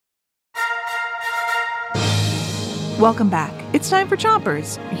Welcome back. It's time for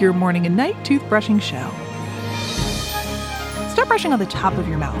Chompers, your morning and night toothbrushing show. Start brushing on the top of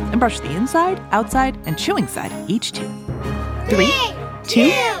your mouth and brush the inside, outside, and chewing side of each tooth. 3, 2,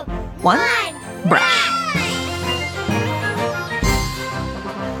 1, brush.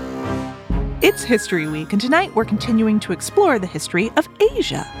 It's History Week, and tonight we're continuing to explore the history of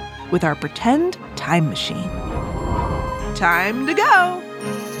Asia with our pretend time machine. Time to go!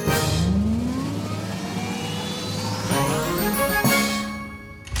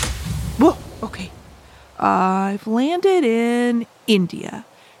 Whoa, okay. I've landed in India,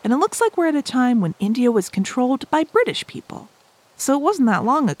 and it looks like we're at a time when India was controlled by British people. So it wasn't that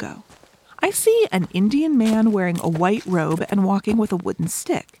long ago. I see an Indian man wearing a white robe and walking with a wooden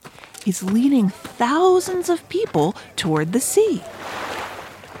stick. He's leading thousands of people toward the sea.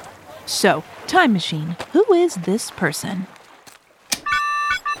 So, time machine, who is this person?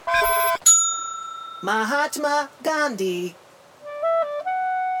 Mahatma Gandhi.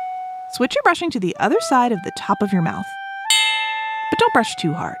 Switch your brushing to the other side of the top of your mouth. But don't brush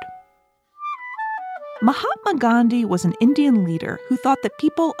too hard. Mahatma Gandhi was an Indian leader who thought that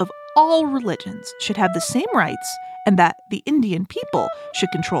people of all religions should have the same rights and that the Indian people should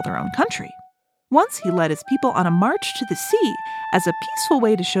control their own country. Once he led his people on a march to the sea as a peaceful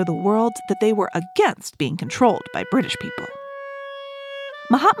way to show the world that they were against being controlled by British people.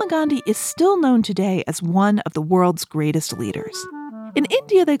 Mahatma Gandhi is still known today as one of the world's greatest leaders. In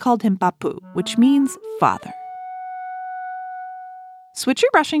India, they called him Bapu, which means father. Switch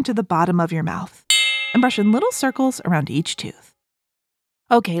your brushing to the bottom of your mouth and brush in little circles around each tooth.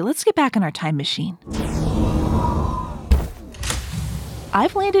 Okay, let's get back in our time machine.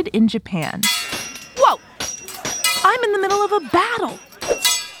 I've landed in Japan. Whoa! I'm in the middle of a battle.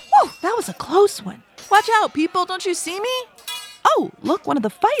 Whoa, that was a close one. Watch out, people, don't you see me? Oh, look, one of the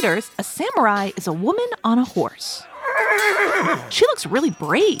fighters, a samurai, is a woman on a horse. She looks really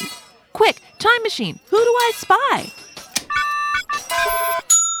brave. Quick, time machine, who do I spy?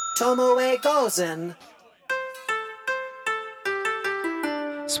 Tomoe Gozen.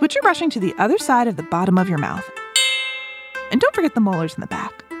 Switch your brushing to the other side of the bottom of your mouth. And don't forget the molars in the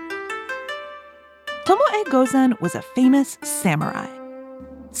back. Tomoe Gozen was a famous samurai.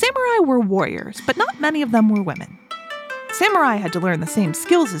 Samurai were warriors, but not many of them were women. Samurai had to learn the same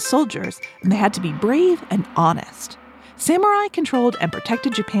skills as soldiers, and they had to be brave and honest. Samurai controlled and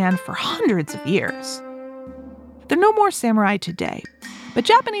protected Japan for hundreds of years. There are no more samurai today, but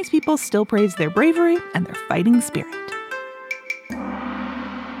Japanese people still praise their bravery and their fighting spirit.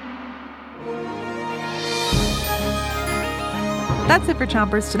 That's it for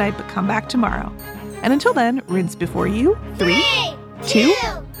Chompers tonight, but come back tomorrow. And until then, rinse before you. 3, 2,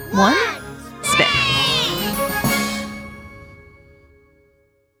 1, spit.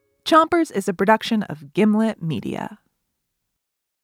 Chompers is a production of Gimlet Media.